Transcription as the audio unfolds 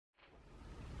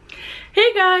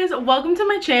Hey guys, welcome to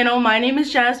my channel. My name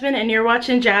is Jasmine and you're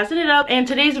watching Jazzin' It Up, and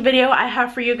today's video I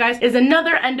have for you guys is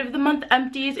another end of the month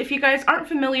empties. If you guys aren't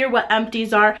familiar what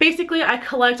empties are, basically I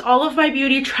collect all of my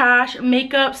beauty trash,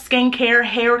 makeup, skincare,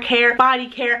 hair care, body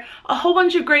care, a whole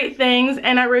bunch of great things,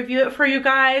 and I review it for you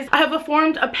guys. I have a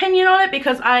formed opinion on it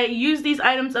because I use these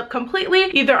items up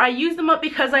completely. Either I use them up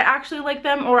because I actually like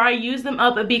them or I use them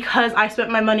up because I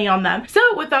spent my money on them. So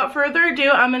without further ado,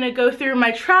 I'm gonna go through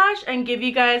my trash and give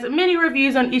you guys mini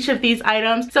reviews on each of these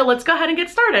items. So let's go ahead and get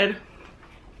started.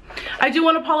 I do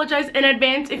want to apologize in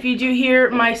advance if you do hear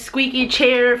my squeaky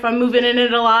chair, if I'm moving in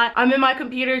it a lot. I'm in my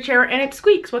computer chair and it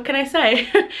squeaks, what can I say?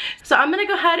 So I'm gonna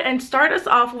go ahead and start us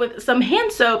off with some hand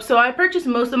soap. So I purchased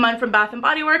most of mine from Bath &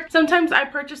 Body Works. Sometimes I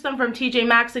purchase them from TJ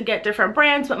Maxx and get different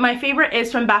brands, but my favorite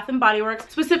is from Bath & Body Works,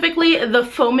 specifically the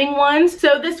foaming ones.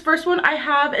 So this first one I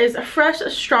have is a fresh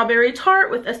strawberry tart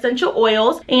with essential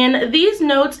oils, and these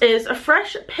notes is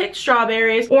fresh picked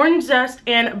strawberries, orange zest,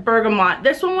 and bergamot.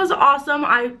 This one was awesome.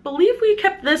 I believe we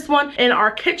kept this one in our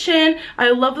kitchen.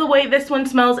 I love the way this one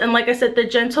smells, and like I said, the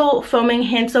gentle foaming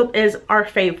hand soap is our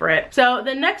favorite. So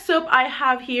the next soap I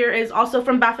have here is also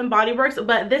from Bath & Body Works,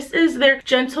 but this is their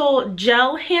gentle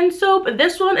gel hand soap.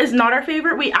 This one is not our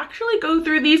favorite. We actually go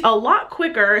through these a lot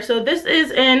quicker. So this is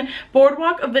in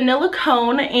Boardwalk Vanilla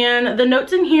Cone, and the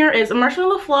notes in here is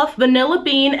marshmallow fluff, vanilla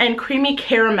bean, and creamy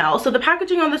caramel. So the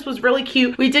packaging on this was really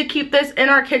cute. We did keep this in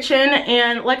our kitchen,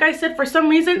 and like I said, for some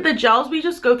reason the gels, we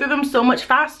just go through them so much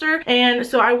faster, and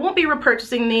so I won't be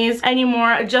repurchasing these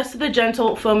anymore, just the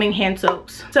gentle foaming hand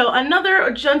soaps. So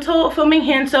another gentle foaming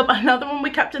hand soap, another one we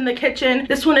kept in the kitchen.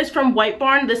 This one is from White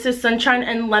Barn. This is sunshine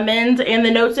and lemons, and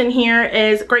the notes in here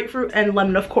is grapefruit and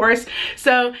lemon, of course.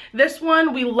 So this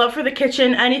one we love for the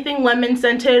kitchen. Anything lemon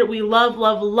scented we love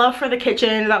for the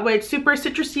kitchen. That way it's super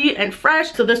citrusy and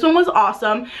fresh. So this one was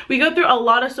awesome. We go through a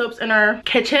lot of soaps in our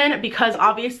kitchen because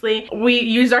obviously we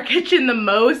use our kitchen the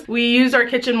most. We use our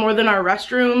kitchen more than our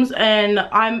restrooms, and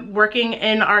I'm working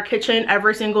in our kitchen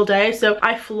every single day, so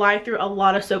I fly through a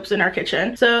lot of soaps in our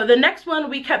kitchen. So the next one,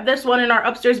 we kept this one in our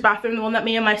upstairs bathroom, the one that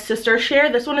me and my sister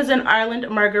share. This one is an Island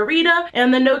Margarita,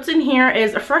 and the notes in here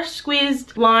is a fresh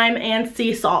squeezed lime and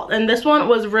sea salt, and this one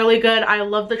was really good. I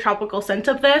love the tropical scent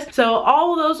of this. So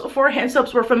all of those 4 hand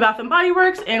soaps were from Bath & Body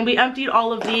Works, and we emptied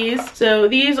all of these. So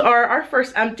these are our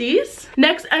first empties.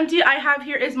 Next empty I have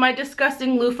here is my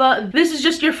disgusting loofah. This is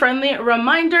just your friendly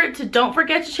reminder to don't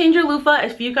forget to change your loofah.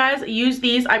 If you guys use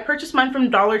these, I purchase mine from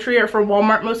Dollar Tree or from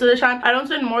Walmart most of the time. I don't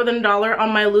spend more than $1 on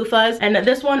my loofahs, and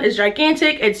this one is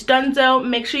gigantic. It's Dunzo.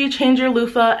 Make sure you change your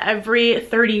loofah every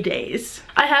 30 days.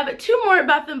 I have 2 more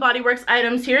Bath & Body Works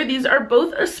items here. These are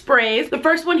both sprays. The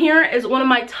first one here is one of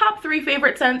my top 3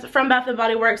 favorite scents from Bath &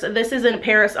 Body Works. This is in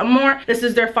Paris Amour. This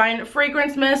is their Fine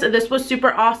Fragrance Mist. This was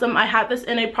super awesome. I had this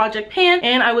in a project pan,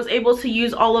 and I was able to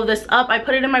use all of this up. I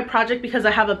put it in my project because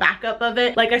I have a backup of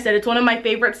it. Like I said, it's one of my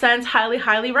favorite scents.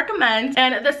 Highly recommend.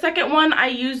 And the second one, I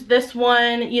used this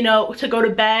one, you know, to go to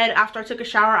bed. After I took a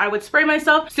shower, I would spray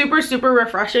myself. Super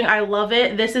refreshing. I love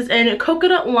it. This is in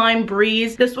Coconut Lime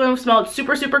Breeze. This one smelled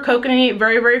super coconutty,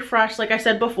 very fresh, like I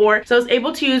said before. So I was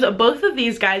able to use both of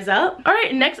these guys up. All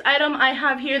right, next item I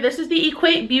have here, this is the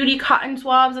Equate Beauty Cotton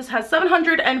Swabs. This has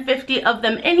 750 of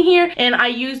them in here, and I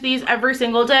use these every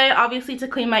single day, obviously to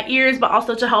clean my ears, but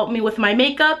also to help me with my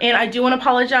makeup. And I do want to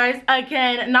apologize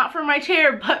again, not for my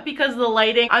chair, but because of the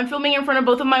lighting. I'm filming in front of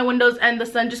both of my windows, and the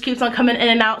sun just keeps on coming in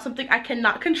and out, something I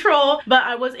cannot control. But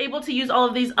I was able to use all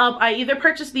of these up. I either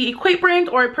purchased the Equate brand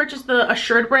or I purchased the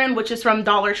Assured brand, which is from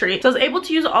Dollar Tree. So I was able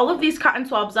to use all of these cotton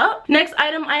swabs up. Next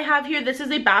item I have here, this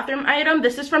is a bathroom item.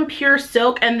 This is from Pure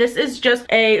Silk, and this is just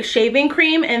a shaving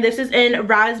cream, and this is in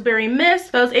Raspberry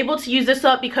Mist. So I was able to use this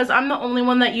up because I'm the only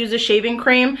one that uses shaving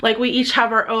cream. Like, we each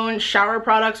have our own shower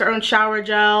products, our own shower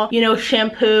gel, you know,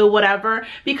 shampoo, whatever.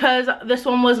 Because this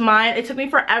one was mine, it took me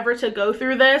forever to go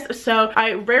through this, so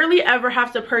I rarely ever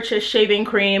have to purchase shaving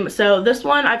cream. So this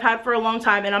one I've had for a long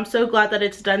time, and I'm so glad that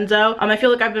it's Dunzo. I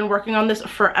feel like I've been working on this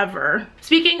forever.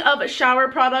 Speaking of shower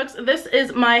products, this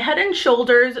is my Head &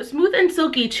 Shoulders Smooth and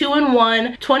Silky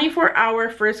 2-in-1 24-hour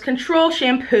Frizz Control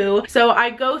shampoo. So I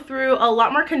go through a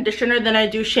lot more conditioner than I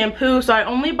do shampoo, so I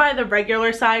only buy the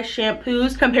regular size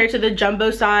shampoos compared to the jumbo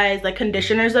size like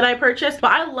conditioners that I purchase.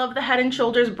 But I love the Head &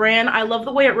 Shoulders brand. I love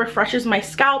the way it refreshes my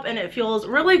scalp, and it feels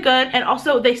really good, and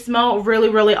also they smell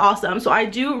really awesome. So I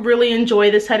do really enjoy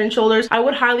this Head & Shoulders. I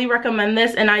would highly recommend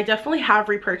this, and I definitely have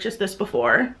repurchased this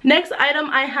before. Next item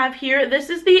I have here, this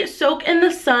is the So Soak in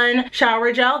the Sun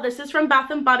shower gel. This is from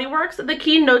Bath & Body Works. The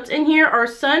key notes in here are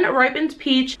sun, ripened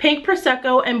peach, pink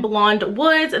prosecco, and blonde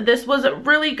woods. This was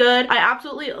really good. I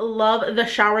absolutely love the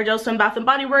shower gels from Bath &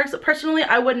 Body Works. Personally,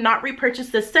 I would not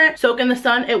repurchase this scent, Soak in the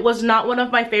Sun. It was not one of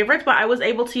my favorites, but I was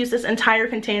able to use this entire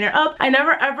container up. I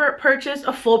never ever purchased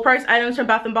a full price items from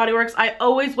Bath & Body Works. I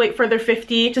always wait for their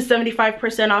 50 to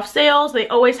 75% off sales. They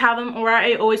always have them, or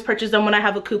I always purchase them when I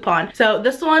have a coupon. So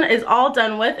this one is all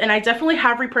done with, and I definitely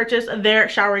have repurchased their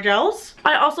shower gels.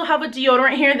 I also have a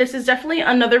deodorant here. This is definitely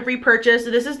another repurchase.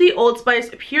 This is the Old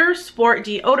Spice Pure Sport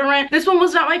deodorant. This one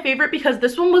was not my favorite because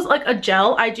this one was like a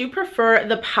gel. I do prefer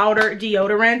the powder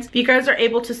deodorants. If you guys are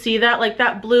able to see that, like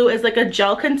that blue is like a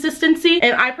gel consistency,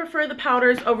 and I prefer the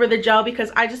powders over the gel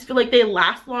because I just feel like they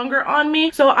last longer on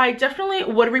me. So I definitely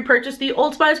would repurchase the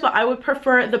Old Spice, but I would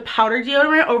prefer the powder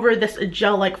deodorant over this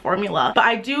gel-like formula. But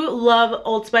I do love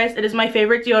Old Spice. It is my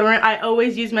favorite deodorant. I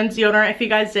always use men's deodorant if you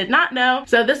guys did not know.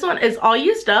 So this one is all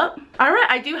used up. Alright,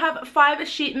 I do have 5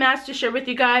 sheet masks to share with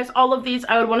you guys. All of these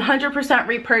I would 100%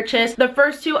 repurchase. The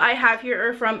first 2 I have here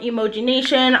are from Emoji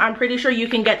Nation. I'm pretty sure you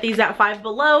can get these at Five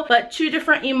Below, but 2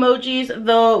 different emojis.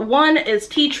 The one is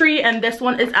tea tree and this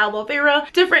one is aloe vera.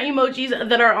 Different emojis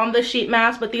that are on the sheet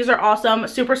mask, but these are awesome.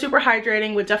 Super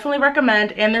hydrating. Would definitely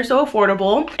recommend, and they're so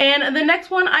affordable. And the next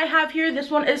one I have here,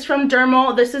 this one is from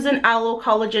Dermal. This is an aloe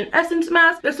collagen essence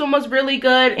mask. This one was really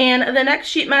good. And the next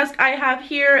sheet mask I have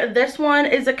here, this one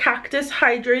is a cactus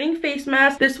hydrating face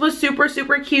mask. This was super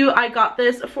cute. I got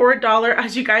this for $1,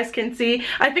 as you guys can see.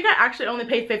 I think I actually only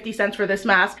paid 50 cents for this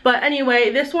mask. But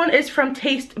anyway, this one is from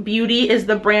Taste Beauty is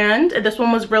the brand. This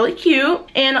one was really cute.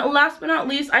 And last but not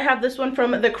least, I have this one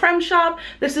from the Creme Shop.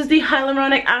 This is the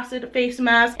hyaluronic acid face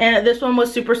mask, and this one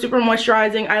was super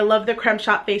moisturizing. I love the Creme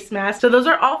Shop face mask. So those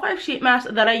are all 5 sheet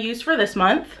masks that I used for this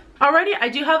month. Alrighty, I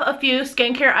do have a few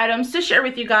skincare items to share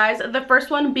with you guys. The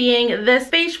first one being this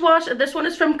face wash. This one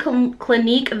is from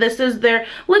Clinique. This is their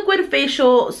liquid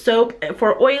facial soap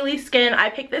for oily skin. I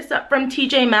picked this up from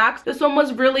TJ Maxx. This one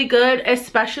was really good,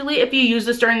 especially if you use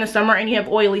this during the summer and you have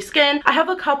oily skin. I have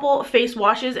a couple face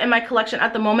washes in my collection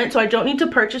at the moment, so I don't need to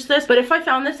purchase this, but if I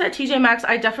found this at TJ Maxx,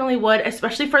 I definitely would,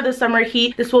 especially for the summer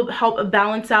heat. This will help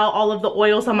balance out all of the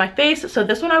oils on my face, so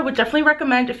this one I would definitely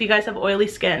recommend if you guys have oily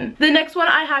skin. The next one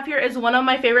I have here is one of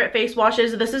my favorite face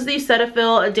washes. This is the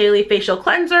Cetaphil Daily Facial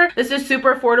Cleanser. This is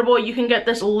super affordable. You can get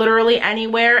this literally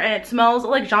anywhere, and it smells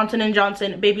like Johnson &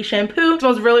 Johnson baby shampoo. It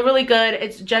smells really good.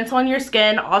 It's gentle on your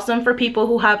skin, awesome for people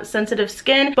who have sensitive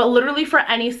skin, but literally for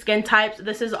any skin types,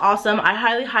 this is awesome. I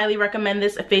highly recommend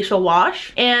this facial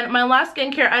wash. And my last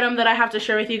skincare item that I have to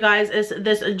share with you guys is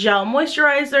this gel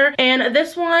moisturizer, and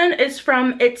this one is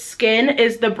from It's Skin,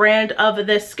 is the brand of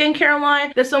this skincare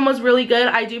line. This one was really good.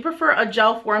 I do prefer a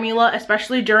gel formula,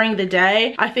 especially during the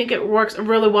day. I think it works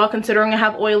really well considering I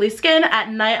have oily skin.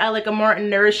 At night, I like a more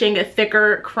nourishing,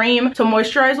 thicker cream to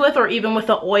moisturize with, or even with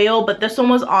the oil, but this one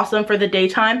was awesome for the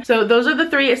daytime. So those are the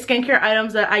 3 skincare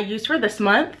items that I used for this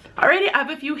month. Alrighty, I have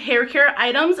a few hair care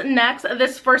items next.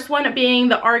 This first one being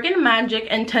the Argan Magic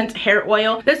Intense Hair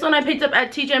Oil. This one I picked up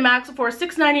at TJ Maxx for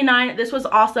 $6.99. This was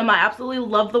awesome. I absolutely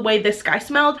love the way this guy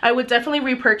smelled. I would definitely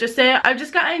repurchase it. I've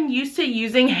just gotten used to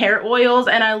using hair oils,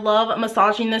 and I love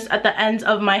massaging this at the ends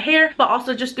of my hair, but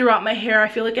also just throughout my hair. I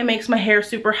feel like it makes my hair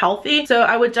super healthy. So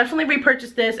I would definitely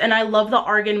repurchase this, and I love the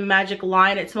Argan Magic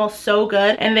line. It smells so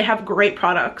good, and they have great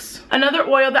products. Another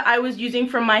oil that I was using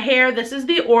for my hair, this is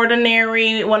the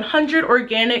Ordinary 100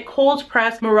 Organic Cold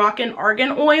Pressed Moroccan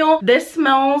Argan Oil. This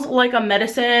smells like a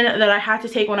medicine that I had to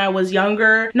take when I was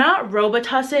younger. Not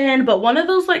Robitussin, but one of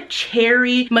those like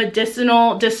cherry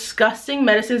medicinal disgusting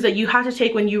medicines that you had to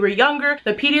take when you were younger.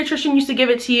 The pediatrician used to give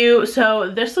it to you. So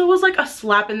this was like a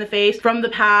slap in the face from the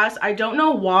past. I don't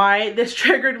know why this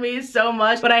triggered me so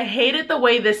much, but I hated the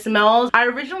way this smells. I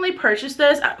originally purchased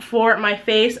this for my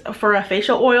face for a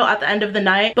facial oil at the end of the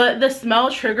night, but the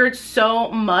smell triggered so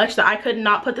much that I could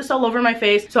not put this all over my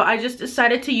face. So I just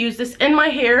decided to use this in my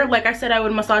hair. Like I said, I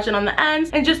would massage it on the ends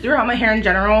and just throughout my hair in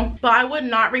general, but I would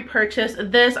not repurchase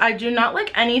this. I do not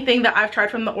like anything that I've tried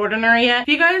from The Ordinary yet. If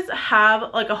you guys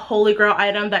have like a holy grail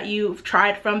item that you've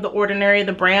tried from The Ordinary,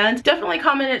 the brand, definitely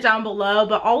comment it down below.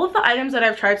 But all of the items that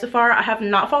I've tried so far, I have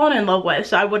not fallen in love with,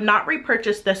 so I would not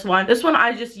repurchase this one. This one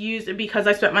I just used because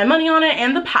I spent my money on it,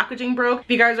 and the packaging broke.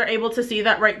 If you guys are able to see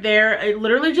that right there, it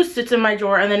literally just sits in my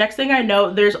drawer, and the next thing I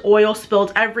know, there's oil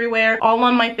spilled everywhere, all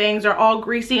on my things. They're all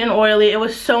greasy and oily. It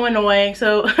was so annoying.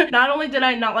 So not only did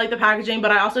I not like the packaging,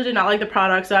 but I also did not like the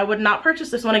product, so I would not purchase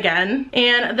this one again.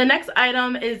 And the next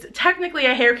item is technically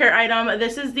a hair care item.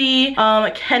 This is the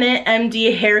Kennett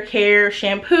MD hair care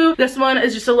shampoo. This one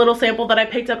is just a little sample that I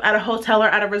picked up at a hotel or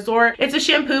at a resort. It's a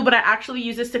shampoo, but I actually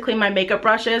use this to clean my makeup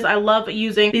brushes. I love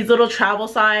using these little travel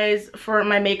size for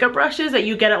my makeup brushes that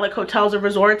you get at like hotels or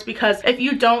resorts, because if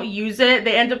you don't use it,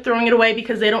 they end up throwing it away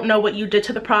because they don't know what you did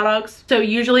to the products. So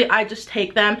usually I just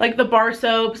take them, like the bar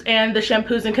soaps and the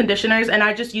shampoos and conditioners, and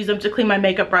I just use them to clean my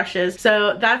makeup brushes.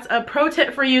 So that's a pro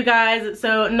tip for you guys.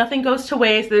 So nothing goes to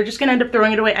waste. They're just gonna end up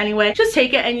throwing it away anyway. Just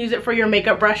take it and use it for your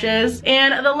makeup brushes.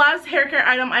 And the last hair care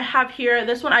item I have here,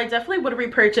 this one I definitely would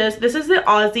repurchase. This is the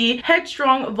Aussie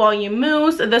Headstrong Volume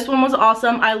Mousse. This one was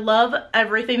awesome. I love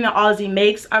everything that Aussie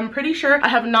makes. I'm pretty sure I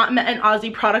have not met an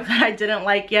Aussie product that I didn't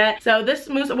like yet. So this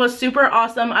mousse was super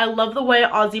awesome. I love the way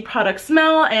Aussie products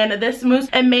smell, and this mousse,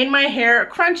 it made my hair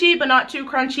crunchy but not too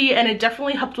crunchy, and it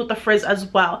definitely helped with the frizz as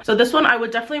well. So this one I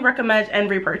would definitely recommend and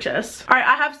repurchase. All right,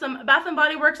 I have some Bath &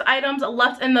 Body Works items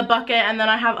left in the bucket, and then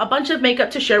I have a bunch of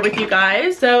makeup to share with you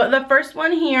guys. So the first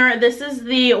one here, this is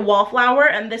the Wallflower,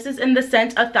 and this is in the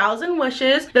scent 1,000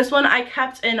 Wishes. This one I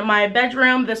kept in my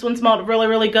bedroom. This one smelled really,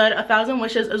 really good. 1,000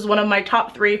 Wishes is one of my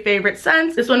top 3 favorite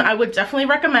scents. This one I would definitely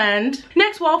recommend.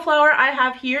 Next Wallflower I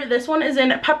have here, this one is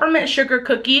in Peppermint Sugar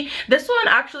Cookie. This one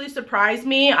actually surprised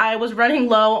me. I was running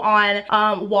low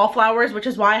on Wallflowers, which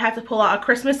is why I had to pull out a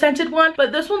Christmas scented one,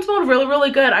 but this one smelled really,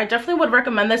 really good. I definitely would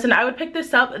recommend this, and I would pick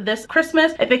this up this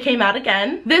Christmas if it came out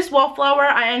again. This Wallflower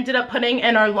I ended up putting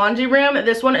in our laundry room.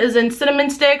 This one is in Cinnamon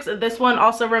Sticks. This one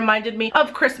also reminded me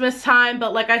of Christmas time,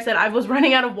 but like I said, I was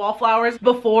running out of Wallflowers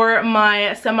before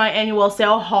my semi-annual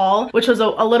sale haul, which was a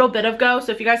little bit ago.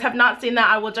 So if you guys have not seen that,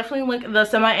 I will definitely link the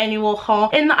semi-annual haul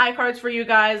in the iCards for you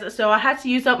guys. So I had to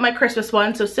use up my Christmas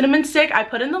one. So Cinnamon Stick I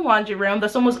put in the laundry room.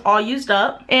 This one was all used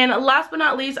up. And last but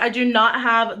not least, I do not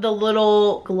have the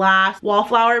little glass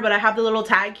Wallflower, but I have the little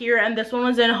tag here, and this one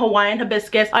was in Hawaiian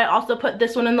Hibiscus. I also put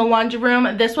this one in the laundry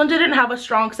room. This one didn't have a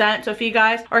strong scent, so if you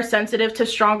guys are sensitive to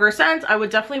stronger scents, I would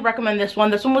definitely recommend this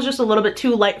one. This one was just a little bit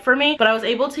too light for me, but I was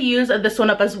able to use this one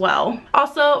up as well.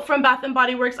 Also from Bath &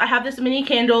 Body Works, I have this mini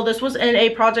candle. This was in a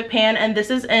project pan, and this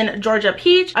is in Georgia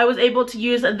Peach. I was able to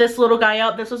use this little guy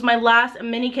up. This was my last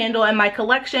mini candle in my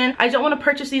collection. I don't want to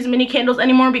purchase these mini candles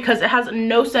anymore because it has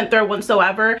no scent throw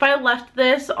whatsoever. If I left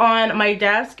this on my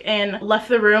desk and left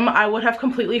the room, I would have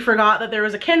completely forgot that there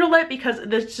was a candle lit because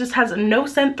this just has no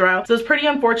scent throw. So it's pretty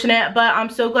unfortunate, but I'm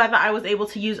so glad that I was able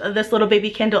to use this little baby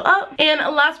candle up. And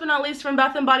last but not least, from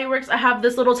Bath & Body Works, I have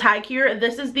this little tag here.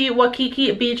 This is the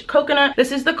Waikiki Beach Coconut.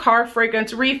 This is the car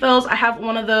fragrance refills. I have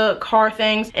one of the car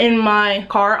things in my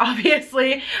car,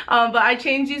 obviously, but I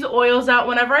change these oils out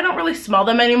whenever I don't really smell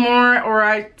them anymore, or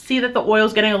I see that the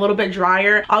oil's getting a little bit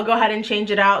drier. I'll go ahead and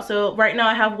change it out. So right now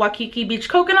I have Waikiki Beach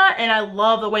Coconut, and I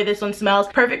love the way this one smells.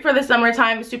 Perfect for the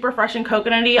summertime, super fresh and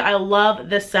coconutty. I love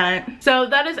this scent. So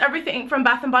that is everything from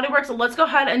Bath & Body Works. So let's go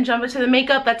ahead and jump into the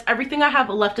makeup. That's everything I have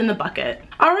left in the bucket.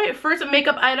 All right, first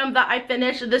makeup item that I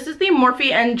finished. This is the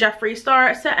Morphe and Jeffree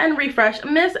Star Set and Refresh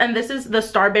Mist, and this is the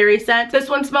Starberry scent. This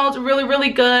one smells really, really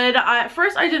good. At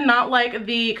first, I did not like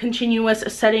the continuous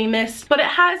setting mist, but it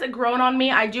has grown on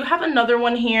me. I do have another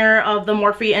one here of the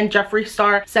Morphe and Jeffree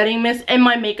Star setting mist in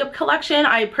my makeup collection.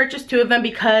 I purchased 2 of them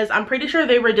because I'm pretty sure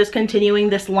they were discontinuing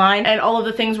this line and all of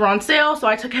the things were on sale, so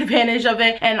I took advantage of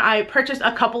it and I purchased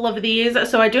a couple of these.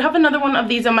 So I do have another one of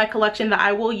these in my collection that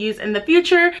I will use in the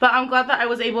future, but I'm glad that I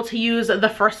was able to use the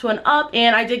first one up,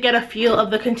 and I did get a feel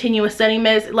of the continuous setting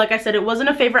mist. Like I said, it wasn't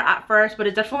a favorite at first, but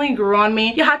it definitely grew on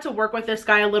me. You had to work with this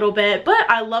guy a little bit, but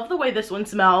I love the way this one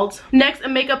smelled. Next, a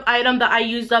makeup item that I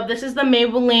used up. This is the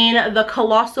Maybelline The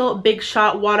Colossal Big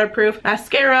Shot Waterproof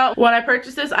Mascara. When I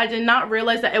purchased this, I did not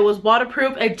realize that it was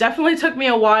waterproof. It definitely took me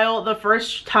a while the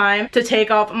first time to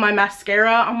take off my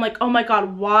mascara. I'm like, oh my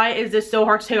god, why is this so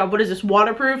hard to take off? What is this,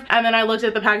 waterproof? And then I looked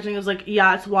at the packaging, it was like,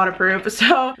 yeah, it's waterproof.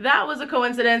 So that was a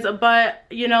coincidence, but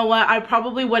you know what, I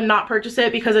probably would not purchase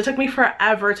it because it took me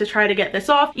forever to try to get this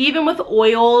off. Even with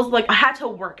oils, like, I had to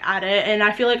work at it, and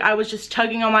I feel like I was just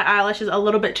tugging on my eyelashes a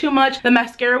little bit too much. The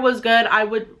mascara was good. I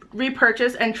would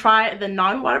repurchase and try the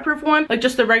non-waterproof one, like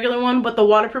just the regular one, but the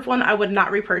waterproof one I would not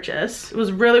repurchase. It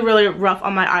was really, really rough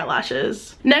on my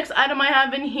eyelashes. Next item I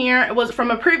have in here was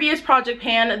from a previous project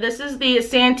pan. This is the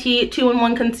Santee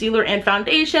 2-in-1 concealer and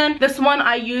foundation. This one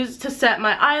I used to set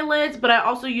my eyelids, but I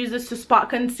also use this to spot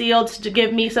conceal to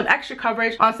give me some extra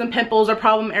coverage on some pimples or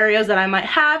problem areas that I might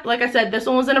have. Like I said, this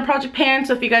one was in a project pan,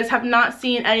 so if you guys have not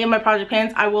seen any of my project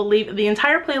pans, I will leave the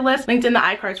entire playlist linked in the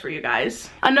iCards for you guys.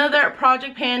 Another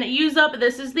project pan and use up.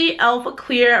 This is the e.l.f.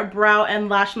 Clear Brow and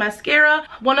Lash Mascara.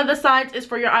 One of the sides is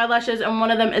for your eyelashes and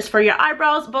one of them is for your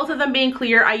eyebrows. Both of them being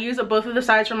clear. I use both of the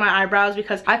sides for my eyebrows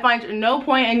because I find no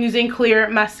point in using clear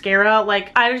mascara.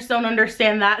 Like, I just don't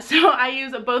understand that. So I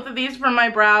use both of these for my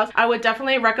brows. I would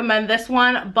definitely recommend this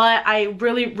one, but I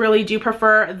really do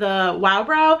prefer the Wow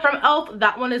Brow from e.l.f.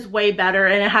 That one is way better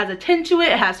and it has a tint to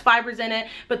it. It has fibers in it,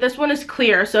 but this one is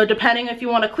clear. So depending if you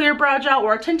want a clear brow gel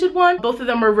or a tinted one, both of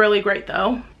them are really great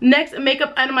though. Next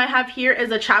makeup item I have here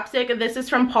is a chapstick. This is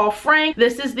from Paul Frank.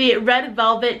 This is the Red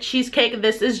Velvet Cheesecake.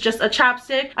 This is just a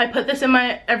chapstick. I put this in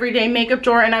my everyday makeup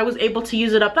drawer and I was able to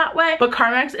use it up that way. But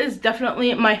Carmex is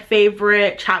definitely my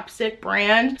favorite chapstick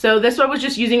brand. So this one I was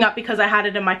just using up because I had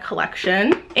it in my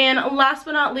collection. And last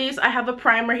but not least, I have a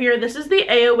primer here. This is the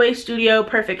AOA Studio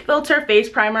Perfect Filter Face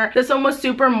Primer. This one was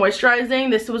super moisturizing.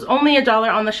 This was only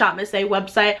 $1 on the Shop Miss A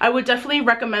website. I would definitely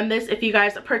recommend this if you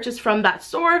guys purchase from that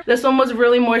store. This one was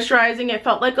really moisturizing. It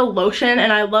felt like a lotion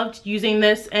and I loved using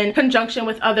this in conjunction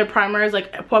with other primers,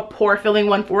 like a pore filling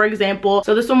one for example.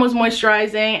 So this one was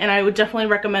moisturizing and I would definitely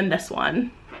recommend this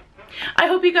one. I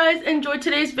hope you guys enjoyed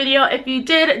today's video. If you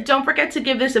did, don't forget to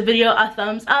give this video a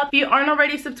thumbs up. If you aren't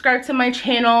already subscribed to my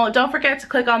channel, don't forget to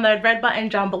click on the red button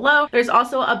down below. There's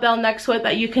also a bell next to it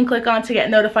that you can click on to get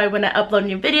notified when I upload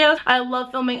new videos. I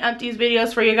love filming Empties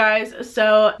videos for you guys,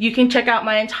 so you can check out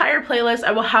my entire playlist.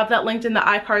 I will have that linked in the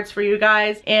iCards for you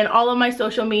guys, and all of my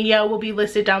social media will be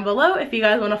listed down below if you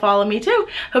guys want to follow me too.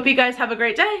 Hope you guys have a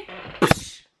great day.